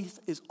Christian faith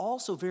is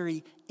also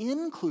very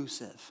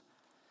inclusive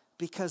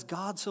because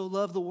God so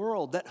loved the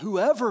world that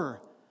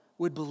whoever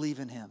would believe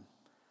in him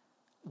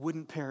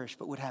wouldn't perish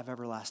but would have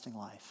everlasting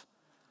life.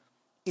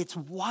 It's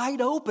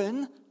wide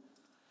open,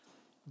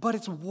 but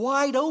it's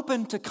wide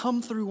open to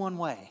come through one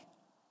way.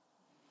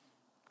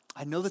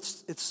 I know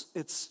that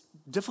it's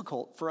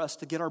difficult for us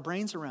to get our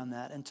brains around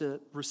that and to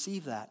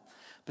receive that,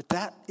 but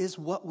that is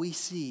what we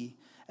see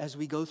as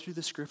we go through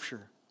the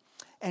scripture.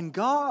 And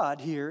God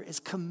here is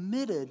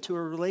committed to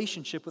a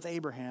relationship with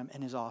Abraham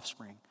and his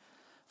offspring,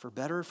 for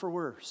better or for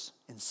worse,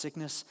 in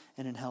sickness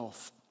and in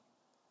health.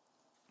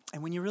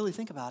 And when you really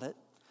think about it,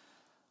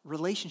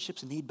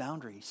 relationships need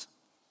boundaries.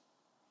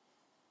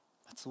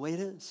 That's the way it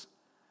is.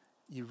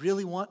 You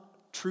really want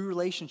true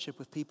relationship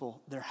with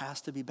people, there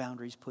has to be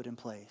boundaries put in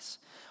place.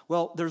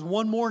 Well, there's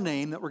one more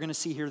name that we're going to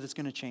see here that's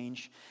going to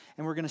change,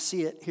 and we're going to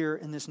see it here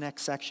in this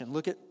next section.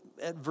 Look at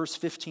verse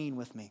 15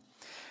 with me.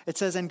 It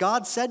says, and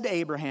God said to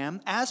Abraham,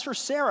 as for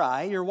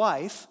Sarai, your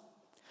wife,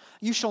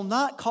 you shall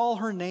not call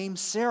her name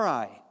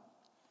Sarai,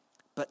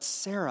 but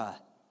Sarah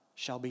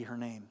shall be her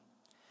name.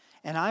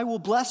 And I will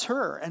bless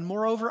her, and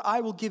moreover,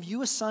 I will give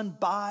you a son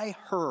by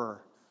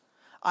her.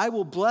 I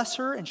will bless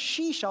her, and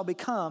she shall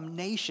become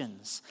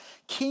nations.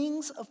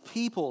 Kings of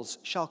peoples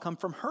shall come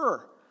from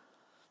her.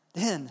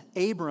 Then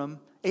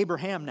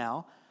Abraham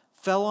now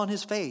fell on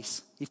his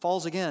face. He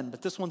falls again,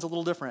 but this one's a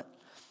little different.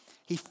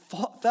 He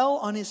fell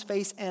on his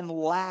face and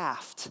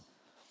laughed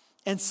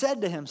and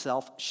said to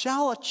himself,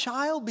 shall a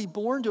child be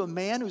born to a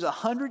man who's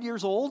 100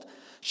 years old?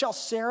 Shall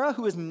Sarah,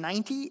 who is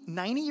 90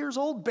 years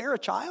old, bear a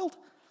child?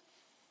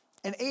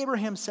 And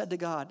Abraham said to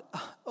God,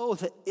 oh,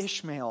 that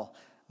Ishmael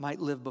might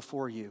live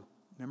before you.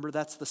 Remember,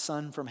 that's the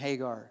son from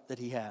Hagar that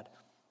he had.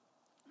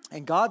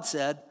 And God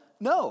said,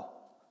 no,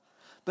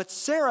 but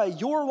Sarah,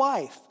 your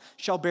wife,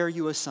 shall bear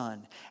you a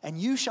son, and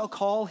you shall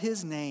call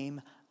his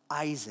name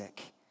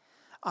Isaac.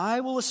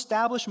 I will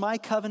establish my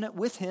covenant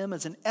with him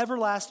as an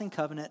everlasting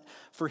covenant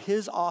for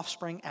his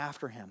offspring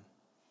after him.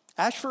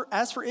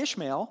 As for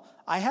Ishmael,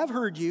 I have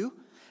heard you,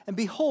 And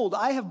behold,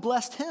 I have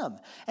blessed him,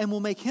 and will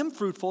make him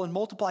fruitful and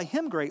multiply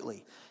him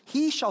greatly.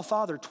 He shall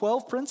father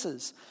 12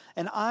 princes,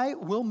 and I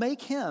will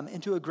make him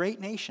into a great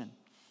nation.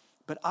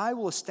 But I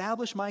will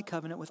establish my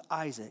covenant with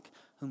Isaac,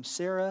 whom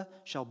Sarah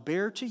shall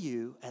bear to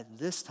you at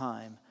this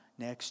time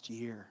next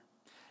year.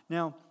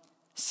 Now,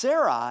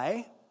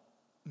 Sarai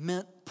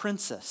meant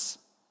princess.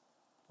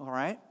 All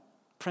right?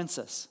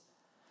 Princess.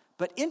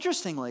 But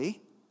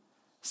interestingly,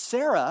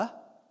 Sarah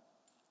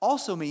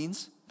also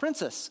means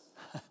princess.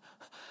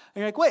 And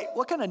you're like, wait,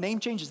 what kind of name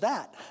change is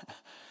that?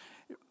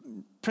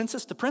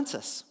 Princess to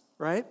princess,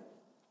 right?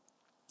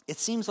 It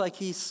seems like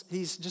he's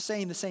just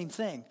saying the same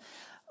thing.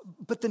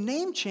 But the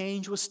name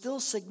change was still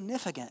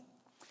significant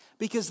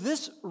because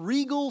this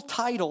regal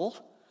title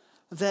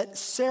that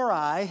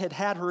Sarai had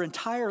had her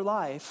entire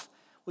life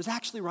was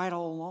actually right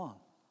all along.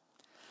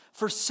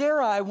 For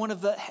Sarai, one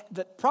of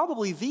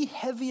probably the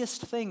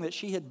heaviest thing that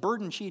she had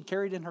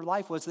carried in her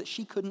life was that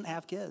she couldn't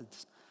have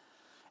kids.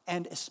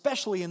 And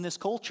especially in this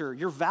culture,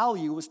 your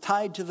value was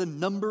tied to the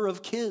number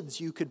of kids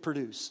you could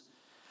produce.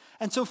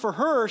 And so for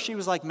her, she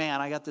was like,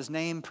 man, I got this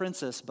name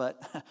princess,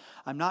 but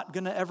I'm not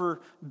going to ever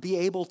be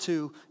able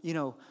to,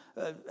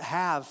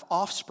 have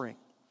offspring.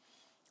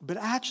 But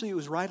actually, it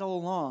was right all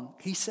along.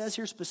 He says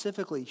here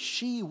specifically,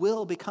 she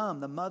will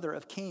become the mother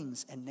of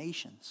kings and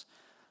nations.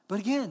 But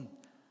again,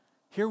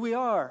 here we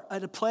are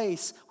at a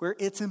place where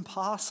it's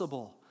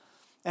impossible.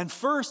 And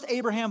first,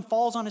 Abraham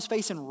falls on his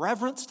face in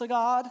reverence to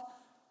God,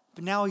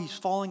 but now he's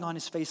falling on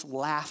his face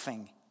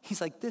laughing. He's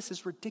like, this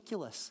is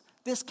ridiculous.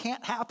 This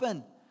can't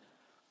happen.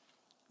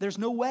 There's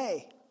no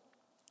way.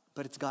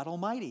 But it's God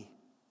Almighty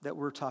that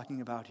we're talking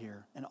about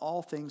here, and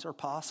all things are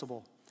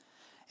possible.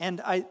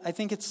 And I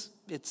think it's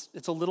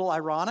a little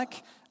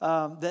ironic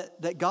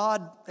that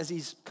God, as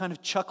he's kind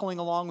of chuckling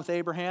along with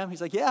Abraham,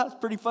 he's like, yeah, it's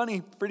pretty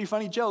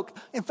funny joke.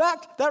 In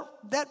fact,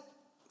 that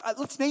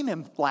let's name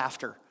him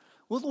Laughter.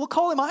 We'll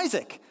call him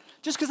Isaac,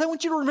 just because I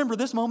want you to remember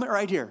this moment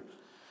right here.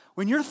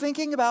 When you're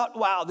thinking about,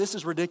 wow, this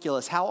is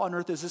ridiculous. How on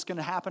earth is this going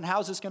to happen? How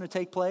is this going to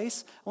take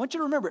place? I want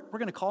you to remember, we're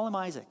going to call him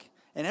Isaac.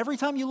 And every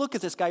time you look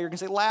at this guy, you're going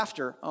to say,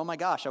 Laughter. Oh my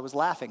gosh, I was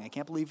laughing. I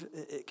can't believe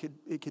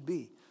it could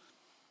be.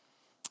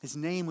 His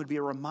name would be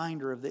a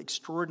reminder of the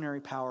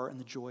extraordinary power and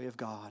the joy of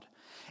God.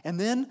 And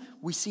then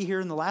we see here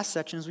in the last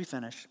section as we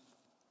finish,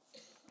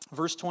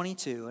 verse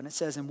 22, and it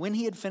says, and when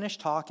he had finished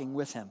talking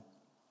with him,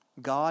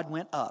 God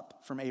went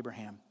up from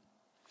Abraham.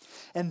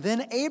 And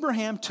then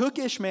Abraham took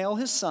Ishmael,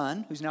 his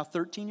son, who's now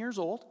 13 years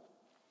old,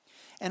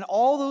 and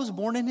all those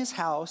born in his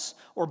house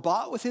or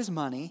bought with his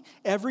money,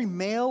 every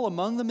male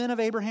among the men of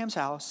Abraham's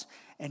house,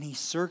 and he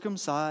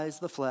circumcised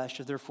the flesh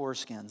of their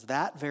foreskins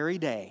that very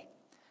day,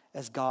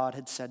 as God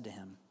had said to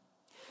him.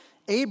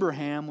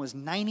 Abraham was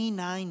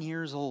 99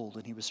 years old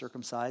when he was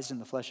circumcised in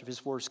the flesh of his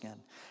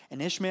foreskin. And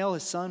Ishmael,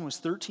 his son, was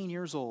 13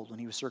 years old when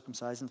he was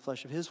circumcised in the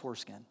flesh of his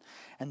foreskin.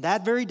 And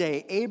that very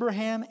day,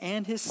 Abraham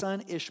and his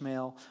son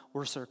Ishmael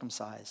were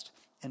circumcised.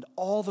 And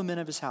all the men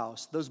of his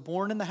house, those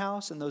born in the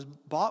house and those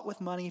bought with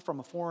money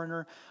from a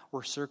foreigner,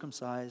 were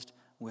circumcised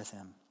with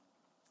him.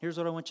 Here's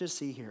what I want you to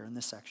see here in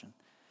this section.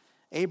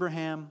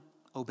 Abraham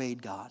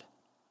obeyed God.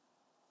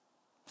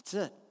 That's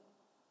it.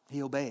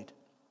 He obeyed.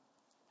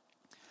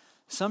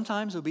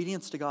 Sometimes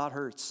obedience to God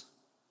hurts.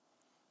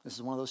 This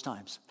is one of those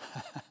times.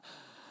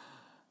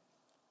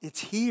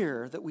 It's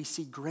here that we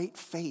see great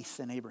faith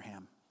in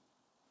Abraham.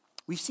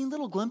 We've seen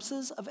little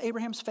glimpses of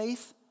Abraham's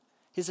faith,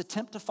 his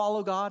attempt to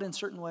follow God in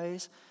certain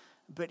ways,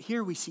 but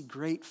here we see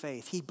great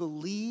faith. He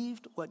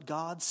believed what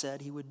God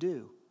said he would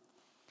do.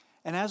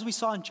 And as we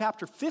saw in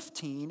chapter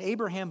 15,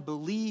 Abraham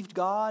believed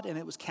God and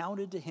it was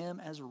counted to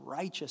him as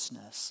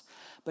righteousness.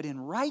 But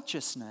in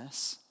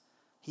righteousness,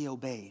 he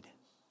obeyed.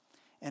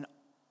 And,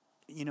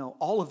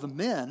 all of the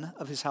men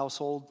of his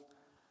household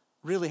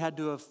really had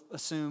to have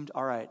assumed,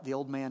 all right, the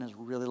old man has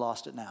really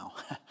lost it now.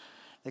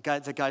 The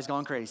guy's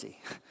gone crazy.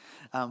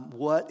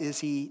 What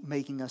is he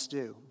making us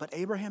do? But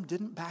Abraham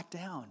didn't back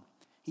down.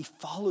 He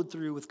followed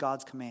through with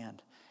God's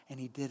command, and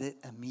he did it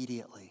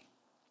immediately.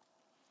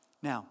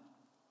 Now,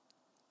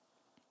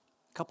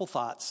 a couple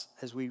thoughts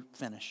as we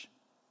finish.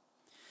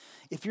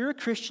 If you're a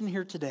Christian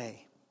here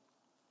today,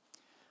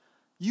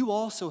 you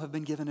also have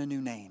been given a new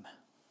name.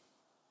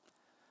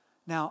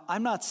 Now,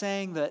 I'm not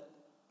saying that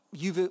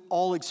you've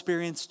all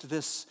experienced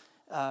this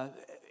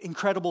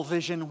incredible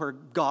vision where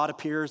God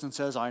appears and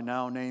says, I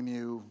now name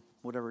you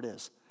whatever it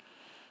is.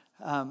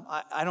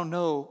 I don't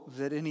know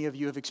that any of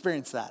you have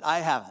experienced that. I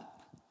haven't.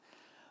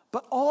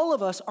 But all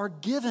of us are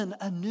given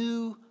a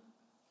new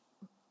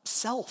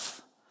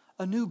self,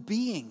 a new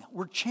being.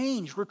 We're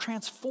changed. We're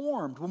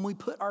transformed when we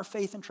put our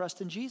faith and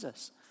trust in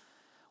Jesus.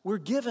 We're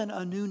given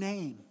a new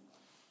name.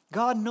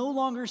 God no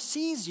longer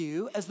sees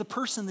you as the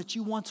person that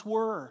you once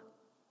were.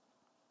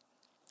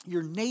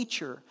 Your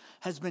nature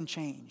has been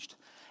changed.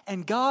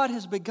 And God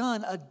has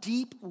begun a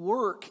deep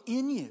work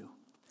in you.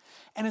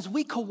 And as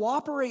we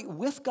cooperate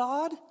with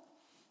God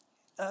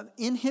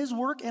in his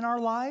work in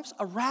our lives,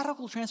 a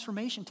radical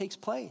transformation takes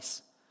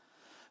place.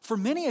 For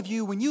many of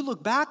you, when you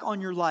look back on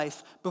your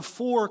life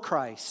before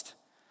Christ,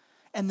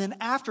 And then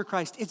after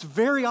Christ, it's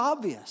very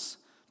obvious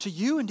to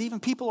you and to even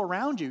people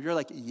around you. You're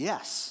like,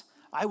 yes,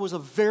 I was a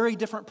very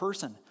different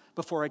person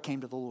before I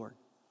came to the Lord.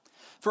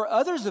 For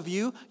others of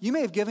you, you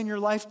may have given your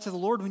life to the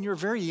Lord when you were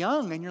very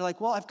young, and you're like,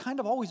 well, I've kind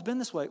of always been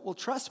this way. Well,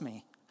 trust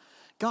me,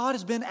 God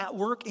has been at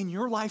work in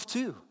your life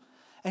too.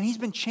 And he's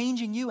been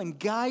changing you and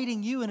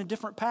guiding you in a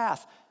different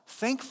path.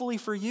 Thankfully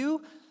for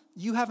you,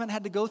 you haven't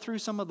had to go through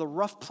some of the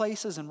rough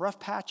places and rough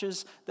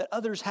patches that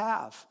others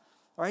have.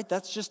 All right,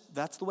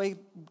 that's the way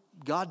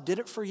God did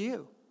it for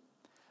you.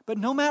 But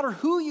no matter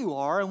who you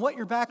are and what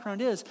your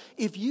background is,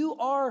 if you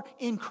are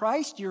in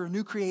Christ, you're a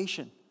new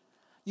creation.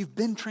 You've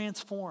been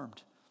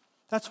transformed.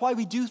 That's why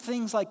we do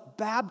things like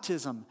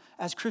baptism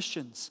as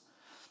Christians.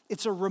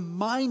 It's a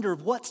reminder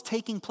of what's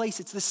taking place.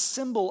 It's the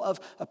symbol of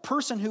a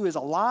person who is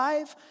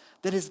alive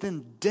that has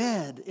been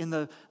dead in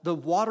the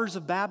waters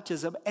of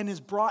baptism and is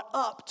brought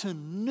up to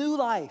new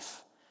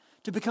life,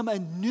 to become a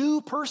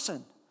new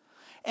person.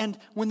 And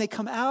when they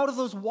come out of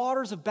those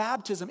waters of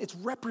baptism, it's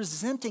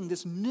representing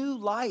this new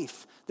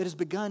life that has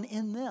begun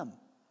in them.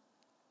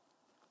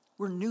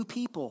 We're new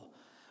people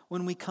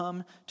when we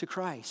come to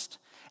Christ.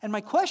 And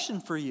my question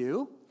for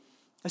you,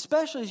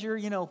 especially as you're,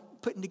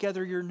 putting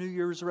together your New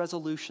Year's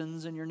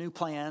resolutions and your new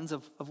plans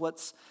of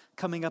what's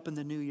coming up in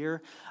the new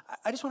year,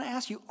 I just want to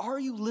ask you, are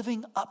you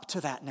living up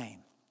to that name?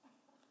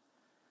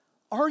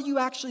 Are you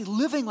actually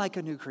living like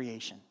a new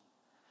creation?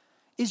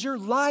 Is your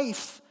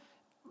life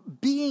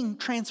being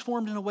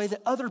transformed in a way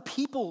that other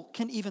people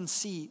can even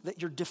see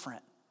that you're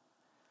different?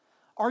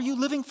 Are you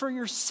living for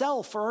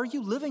yourself, or are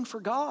you living for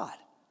God?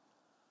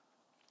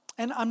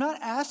 And I'm not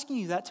asking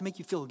you that to make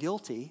you feel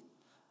guilty.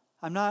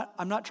 I'm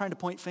not trying to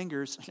point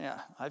fingers. Yeah,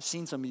 I've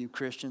seen some of you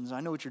Christians.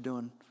 I know what you're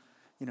doing.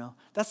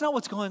 That's not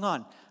what's going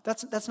on.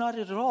 That's not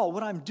it at all.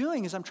 What I'm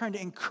doing is I'm trying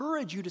to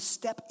encourage you to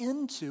step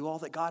into all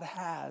that God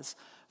has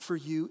for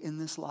you in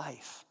this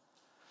life.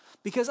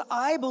 Because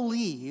I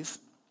believe,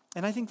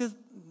 and I think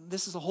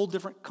this is a whole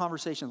different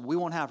conversation we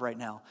won't have right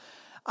now.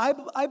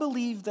 I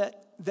believe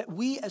that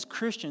we as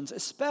Christians,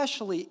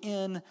 especially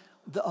in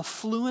the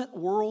affluent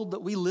world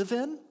that we live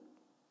in,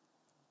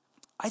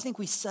 I think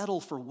we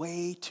settle for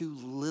way too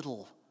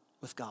little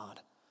with God.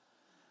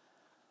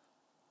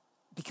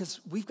 Because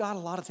we've got a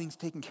lot of things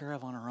taken care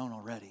of on our own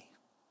already.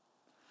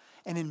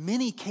 And in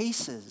many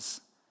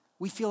cases,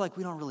 we feel like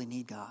we don't really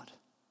need God.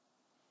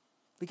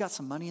 We got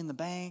some money in the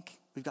bank.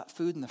 We've got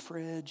food in the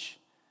fridge.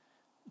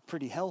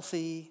 Pretty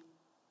healthy.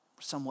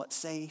 Somewhat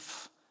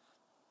safe.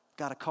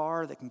 Got a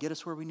car that can get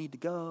us where we need to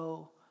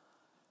go.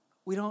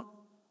 We don't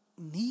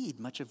need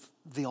much of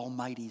the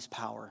Almighty's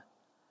power.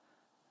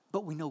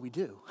 But we know we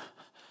do.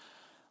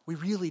 We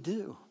really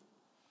do.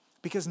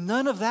 Because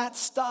none of that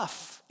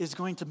stuff is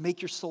going to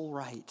make your soul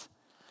right.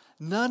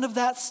 None of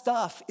that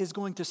stuff is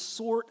going to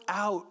sort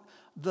out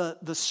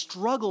the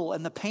struggle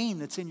and the pain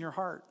that's in your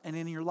heart and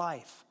in your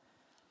life.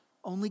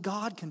 Only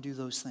God can do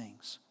those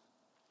things.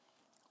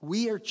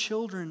 We are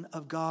children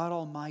of God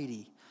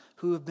Almighty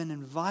who have been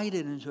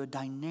invited into a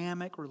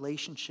dynamic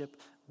relationship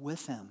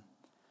with Him.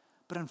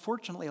 But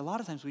unfortunately, a lot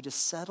of times we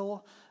just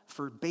settle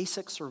for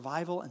basic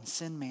survival and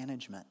sin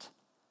management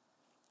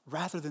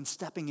rather than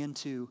stepping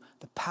into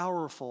the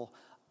powerful,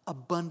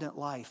 abundant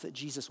life that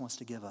Jesus wants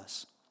to give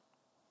us.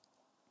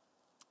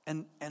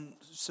 And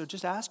so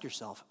just ask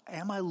yourself,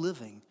 am I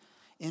living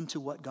into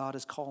what God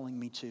is calling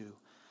me to?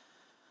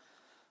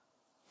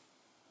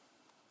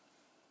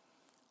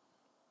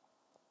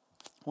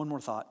 One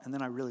more thought, and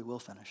then I really will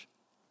finish.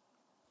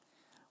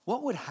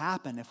 What would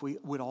happen if we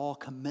would all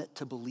commit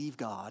to believe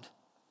God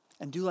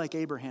and do like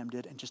Abraham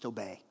did and just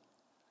obey?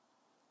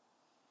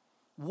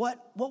 What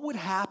would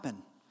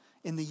happen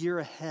in the year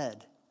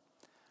ahead?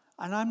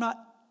 And I'm not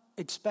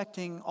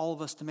expecting all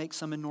of us to make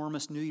some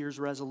enormous New Year's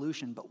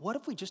resolution, but what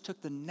if we just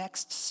took the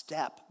next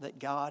step that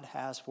God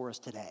has for us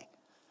today?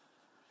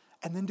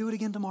 And then do it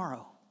again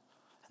tomorrow,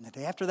 and the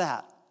day after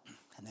that,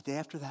 and the day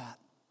after that.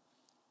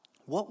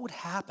 What would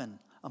happen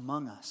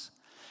among us?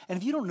 And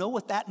if you don't know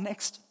what that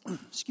next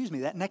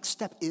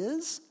step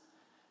is,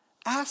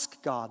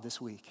 ask God this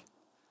week.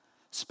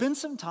 Spend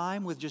some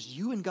time with just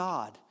you and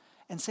God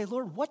and say,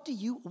 Lord, what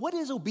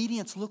does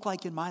obedience look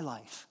like in my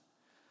life?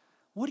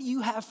 What do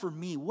you have for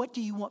me? What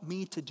do you want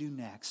me to do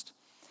next?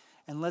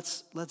 And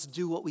let's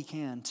do what we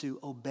can to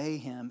obey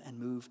Him and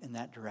move in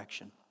that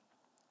direction.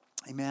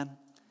 Amen.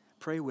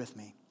 Pray with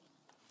me.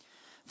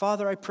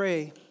 Father, I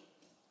pray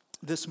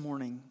this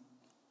morning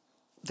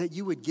that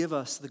you would give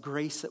us the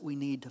grace that we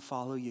need to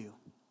follow you.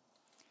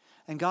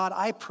 And God,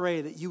 I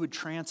pray that you would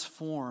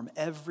transform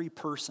every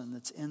person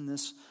that's in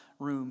this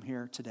room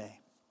here today.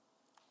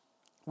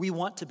 We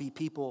want to be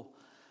people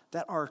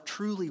that are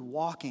truly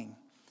walking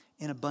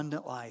in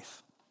abundant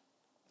life.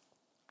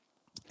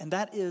 And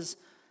that is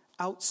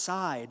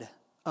outside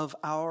of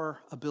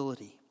our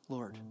ability,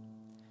 Lord.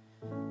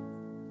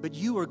 But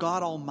you are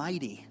God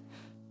Almighty.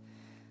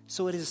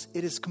 So it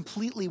is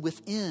completely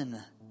within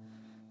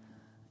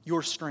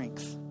your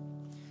strength.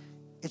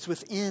 It's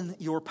within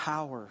your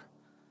power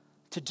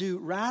to do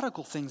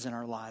radical things in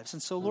our lives.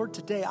 And so, Lord,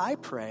 today I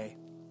pray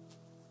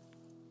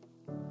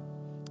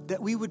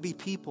that we would be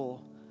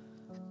people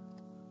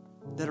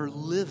that are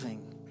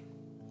living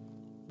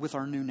with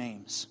our new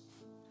names,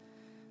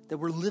 that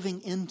we're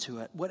living into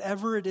it,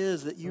 whatever it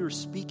is that you are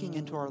speaking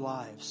into our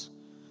lives.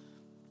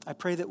 I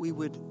pray that we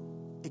would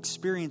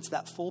experience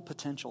that full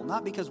potential,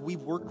 not because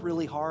we've worked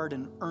really hard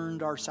and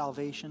earned our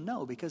salvation,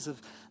 no, because of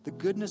the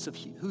goodness of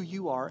who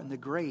you are and the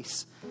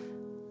grace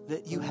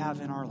that you have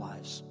in our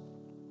lives.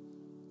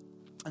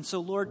 And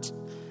so, Lord,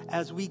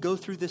 as we go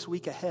through this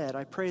week ahead,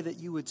 I pray that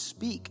you would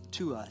speak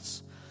to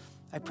us.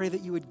 I pray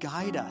that you would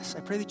guide us.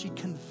 I pray that you'd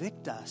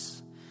convict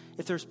us.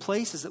 If there's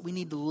places that we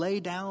need to lay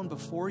down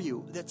before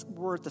you,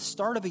 we're at the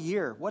start of a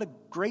year. What a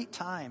great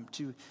time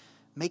to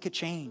make a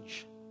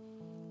change.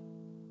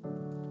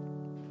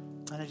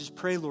 And I just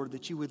pray, Lord,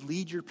 that you would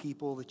lead your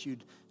people, that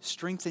you'd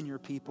strengthen your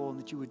people, and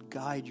that you would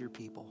guide your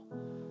people,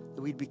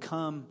 that we'd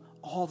become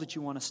all that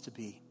you want us to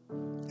be.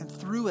 And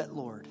through it,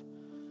 Lord,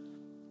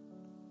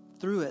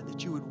 through it,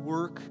 that you would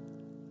work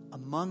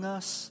among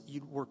us,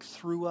 you'd work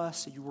through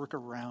us, you'd work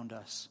around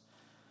us.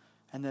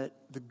 And that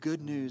the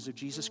good news of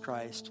Jesus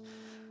Christ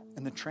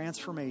and the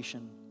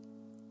transformation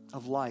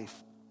of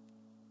life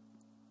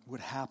would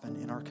happen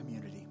in our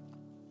community.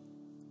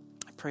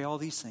 I pray all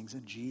these things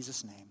in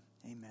Jesus' name.